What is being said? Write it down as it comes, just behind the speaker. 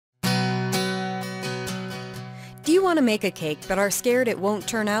Do you want to make a cake but are scared it won't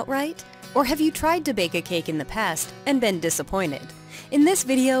turn out right? Or have you tried to bake a cake in the past and been disappointed? In this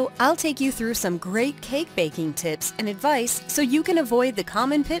video, I'll take you through some great cake baking tips and advice so you can avoid the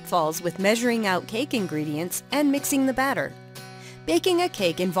common pitfalls with measuring out cake ingredients and mixing the batter. Baking a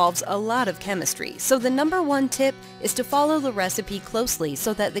cake involves a lot of chemistry, so the number one tip is to follow the recipe closely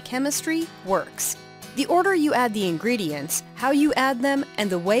so that the chemistry works. The order you add the ingredients, how you add them, and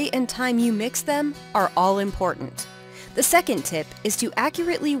the way and time you mix them are all important. The second tip is to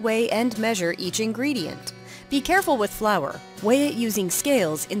accurately weigh and measure each ingredient. Be careful with flour. Weigh it using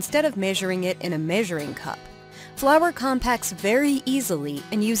scales instead of measuring it in a measuring cup. Flour compacts very easily,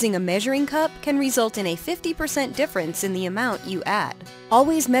 and using a measuring cup can result in a 50% difference in the amount you add.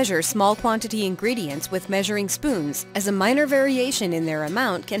 Always measure small quantity ingredients with measuring spoons, as a minor variation in their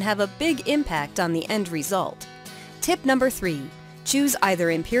amount can have a big impact on the end result. Tip number 3. Choose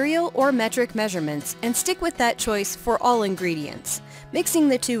either imperial or metric measurements and stick with that choice for all ingredients. Mixing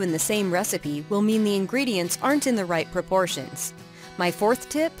the two in the same recipe will mean the ingredients aren't in the right proportions. My fourth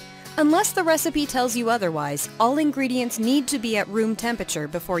tip: unless the recipe tells you otherwise, all ingredients need to be at room temperature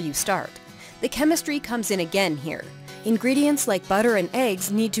before you start. The chemistry comes in again here. Ingredients like butter and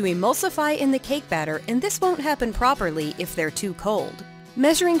eggs need to emulsify in the cake batter, and this won't happen properly if they're too cold.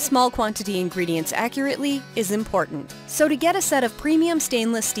 Measuring small quantity ingredients accurately is important. So to get a set of premium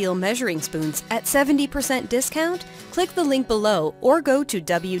stainless steel measuring spoons at 70% discount, click the link below or go to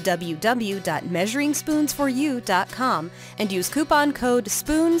www.measuringspoonsforyou.com and use coupon code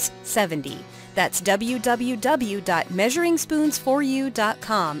SPOONS70. That's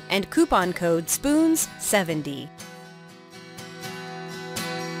www.measuringspoonsforyou.com and coupon code SPOONS70.